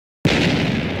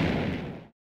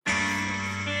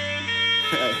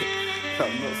I'm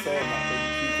not saying that, but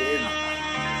keep it in.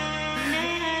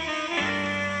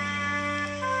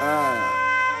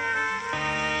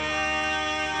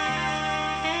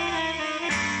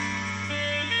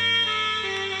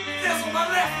 That's on my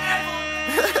left ankle.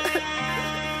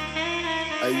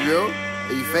 Are you real?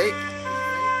 Are you fake?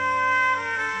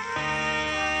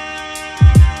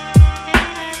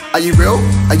 Are you real?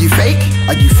 Are you fake?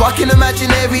 Are you fucking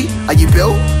imaginary? Are you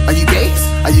Bill? Are you Gates?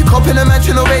 Are you copping a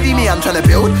mansion already? Me, I'm trying to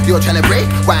build, you're trying to break.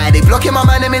 Why are they blocking my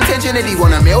mind? I'm intentionally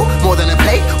want a meal, more than a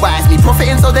plate. Why is me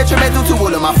profiting so detrimental to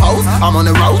all of my foes? I'm on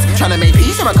the road, trying to make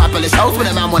peace from a couple of shows. When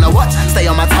a man wanna watch, stay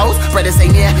on my toes. Brother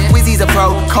saying yeah, Wizzy's a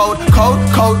pro. Cold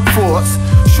thoughts,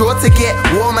 sure to get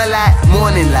warmer like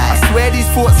morning light. I swear these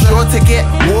thoughts sure to get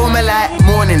warmer like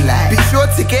morning light. Be sure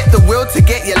to get the will to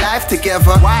get your life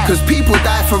together. Cause people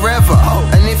die forever.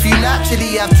 And if you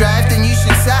naturally have drive, then you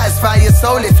should satisfy your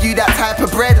soul if you that type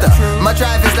of breeder. My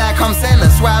drive is like I'm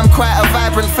Senna, swear I'm quite a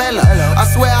vibrant fella. I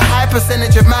swear a high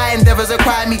percentage of my endeavors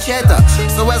acquire me cheddar.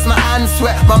 So as my hands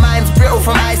sweat, my mind's brittle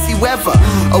from icy weather.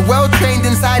 A well-trained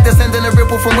insider sending a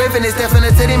ripple from within is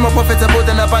definitely more profitable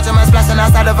than a bunch of man splashing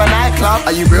outside of a nightclub.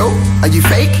 Are you real? Are you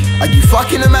fake? Are you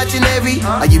fucking imaginary?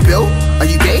 Are you Bill? Are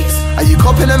you Gates? Are you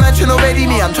copping a mansion already?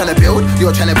 Me, I'm trying to build,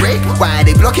 you're trying to break. Why are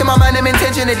they blocking my mind? I'm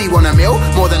intentionally want a meal,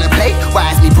 more than a plate.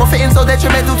 Why is me profiting so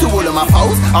detrimental to all of my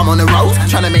foes? I'm on the road,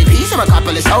 trying to make peace from a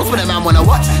couple of shows. When a man wanna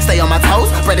watch, stay on my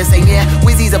toes. Brother saying yeah,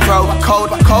 Wizzy's a pro.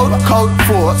 Cold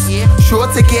thoughts, sure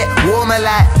to get warmer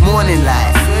like morning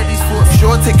light.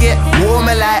 Sure to get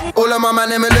warmer like. All of my man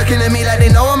them are looking at me like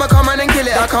they know I'ma come and kill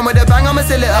it. I come with a bang, I'ma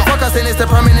seal it. I fuck us in, it's the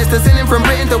Prime Minister sending from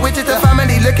Britain to Wichita.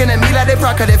 Family looking at me like they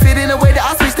proud, cause they fit in the way that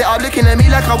I switched it up. Looking at me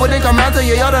like I wouldn't come round to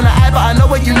your yard on the eye, but I know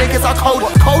what you niggas are cold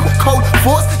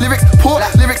thoughts, lyrics poor,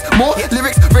 lyrics more,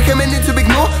 lyrics recommended to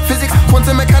ignore. Physics,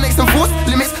 quantum mechanics and force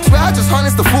limits. Swear I just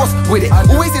harness the force with it.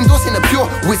 Always endorsing a pure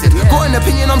wizard. Got an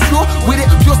opinion, I'm sure with it.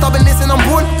 Pure stubbornness and I'm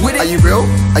born with it. Are you real?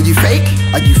 Are you fake?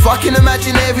 Are you fucking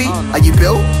imaginary? Are you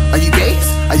Bill? Are you Gates?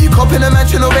 Are you copping a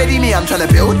mansion already? Me, I'm trying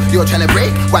to build, you're trying to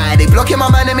break. Why are they blocking my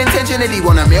mind? I'm intentionally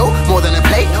want a meal, more than a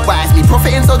plate. Why is me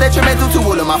profiting so detrimental to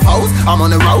all of my foes? I'm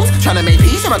on the road, trying to make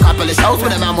peace from a couple of shows.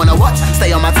 When a man wanna watch,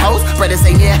 stay on my toes. Brother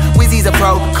saying yeah, Wizzy's a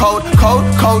pro. Cold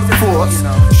thoughts,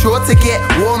 sure to get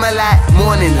warmer like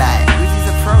morning light.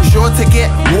 Sure to get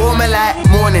warmer like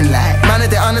morning light. Man, I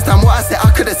didn't understand what I said,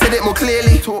 I could've said it more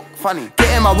clearly. Talk funny.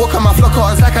 Getting my walk on my flock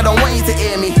on like I don't want you to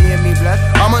hear me.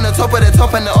 I'm on the top of the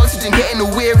top and the oxygen getting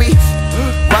all weary.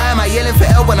 Why am I yelling for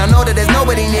help when I know that there's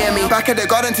nobody near me? Back at the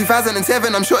garden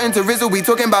 2007, I'm short into Rizzle. We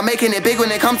talking about making it big when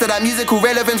it comes to that musical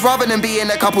relevance, rather than being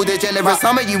a couple degenerates.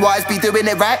 Some of you artists be doing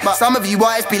it right, but some of you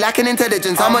artists be lacking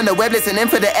intelligence. I'm on the web listening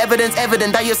for the evidence,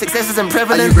 evident that your success isn't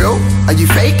prevalent. Are you real? Are you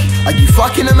fake? Are you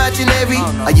fucking imaginary?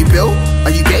 Are you Bill?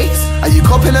 Are you Gates? Are you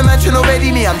copping a mansion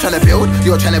already? Me, I'm trying to build,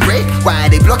 you're trying to break. Why are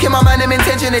they blocking my mind? I'm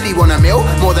intentionally want a meal,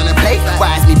 more than a plate.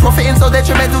 Why is me profiting so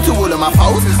detrimental to all of my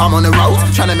foes? I'm on the road,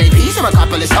 trying to make peace from a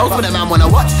couple of shows. When a man wanna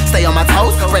watch, stay on my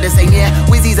toes. Brother saying yeah,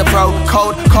 Wizzy's a pro.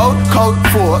 Cold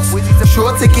thoughts,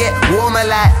 sure to get warmer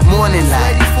like morning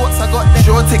light.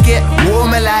 Sure to get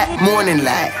warmer like morning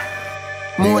light.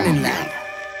 Morning light.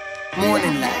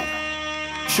 Morning light.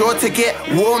 Sure to get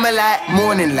warmer like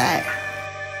morning light.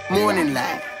 Morning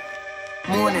light.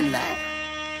 Morning light.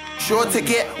 Sure to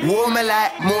get warmer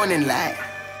like morning light.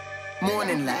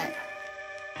 Morning light.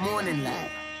 Morning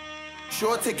light.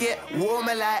 Sure to get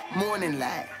warmer like morning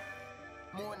light.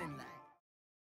 Morning light.